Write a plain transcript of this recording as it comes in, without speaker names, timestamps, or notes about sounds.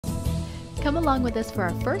Come along with us for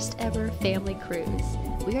our first ever family cruise.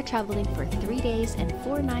 We are traveling for 3 days and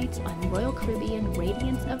 4 nights on Royal Caribbean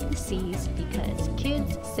Radiance of the Seas because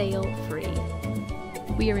kids sail free.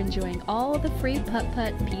 We are enjoying all the free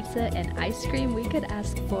putt-putt, pizza, and ice cream we could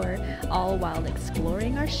ask for, all while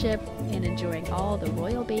exploring our ship and enjoying all the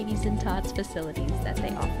Royal Babies and Tots facilities that they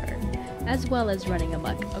offer, as well as running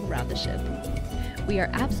amok around the ship. We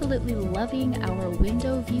are absolutely loving our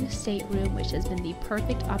window view stateroom, which has been the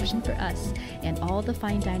perfect option for us, and all the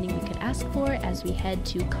fine dining we could ask for as we head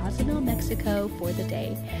to Cozumel, Mexico for the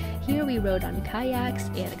day. Here we rode on kayaks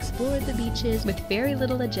and explored the beaches with very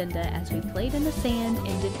little agenda as we played in the sand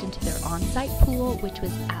and dipped into their on-site pool, which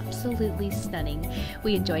was absolutely stunning.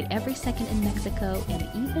 We enjoyed every second in Mexico and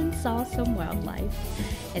even saw some wildlife.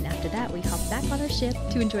 And after that, we hopped back on our ship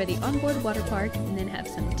to enjoy the onboard water park and then have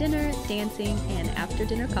some dinner, dancing, and after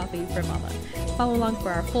dinner coffee for Mama. Follow along for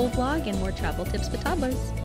our full vlog and more travel tips with toddlers.